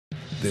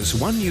This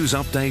One News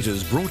update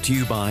is brought to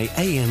you by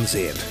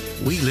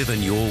ANZ. We live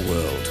in your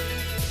world.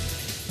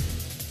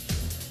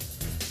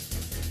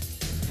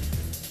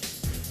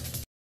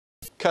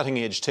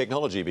 Cutting-edge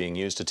technology being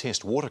used to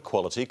test water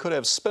quality could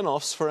have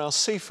spin-offs for our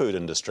seafood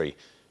industry.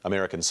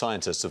 American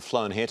scientists have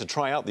flown here to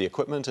try out the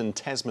equipment in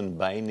Tasman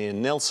Bay near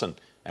Nelson.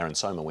 Aaron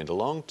Soma went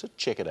along to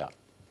check it out.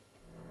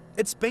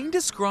 It's been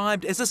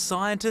described as a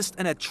scientist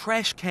in a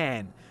trash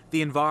can.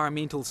 The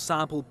Environmental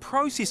Sample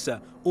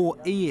Processor, or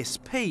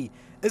ESP,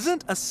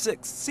 isn't a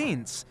sixth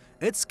sense,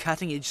 it's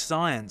cutting-edge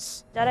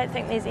science. I don't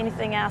think there's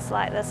anything else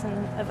like this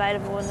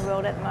available in the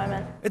world at the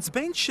moment. It's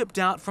been shipped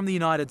out from the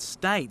United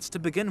States to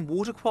begin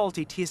water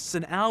quality tests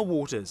in our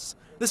waters.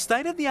 The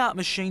state-of-the-art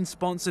machine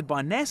sponsored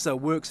by NASA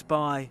works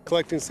by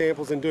collecting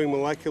samples and doing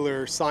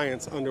molecular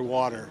science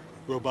underwater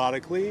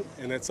robotically,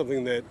 and that's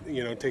something that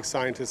takes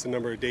scientists a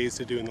number of days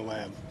to do in the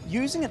lab.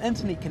 Using an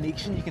internet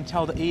connection, you can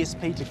tell the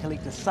ESP to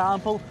collect a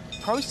sample,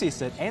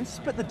 process it and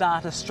spit the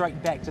data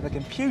straight back to the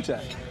computer.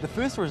 The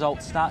first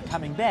results start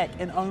coming back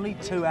in only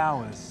 2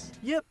 hours.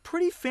 Yep,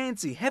 pretty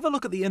fancy. Have a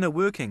look at the inner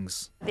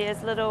workings.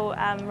 There's little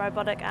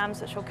robotic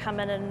arms which will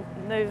come in and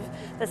move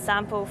the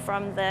sample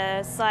from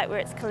the site where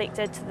it's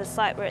collected to the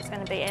site where it's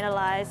going to be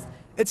analysed.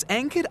 It's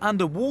anchored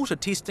underwater,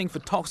 testing for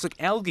toxic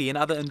algae and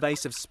other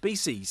invasive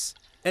species.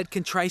 It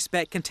can trace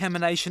back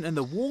contamination in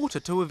the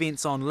water to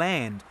events on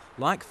land,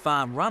 like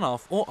farm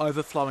runoff or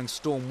overflowing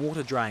storm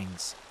water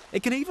drains.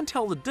 It can even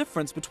tell the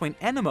difference between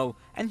animal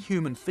and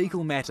human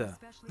fecal matter.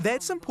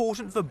 That's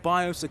important for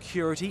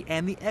biosecurity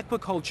and the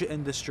aquaculture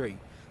industry,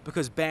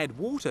 because bad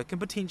water can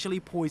potentially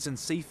poison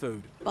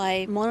seafood.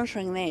 By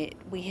monitoring that,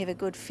 we have a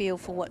good feel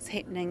for what's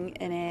happening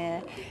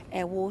in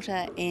our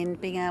water and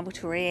being able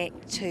to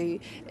react to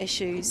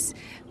issues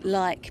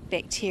like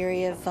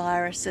bacteria,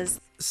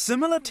 viruses.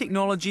 Similar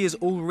technology is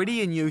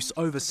already in use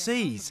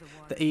overseas.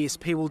 The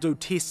ESP will do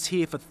tests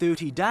here for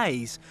 30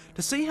 days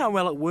to see how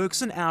well it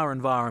works in our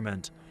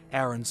environment.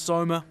 Aaron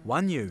Soma,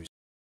 One News.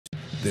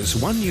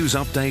 This One News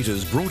update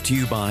is brought to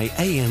you by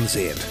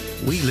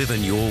ANZ. We live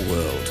in your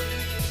world.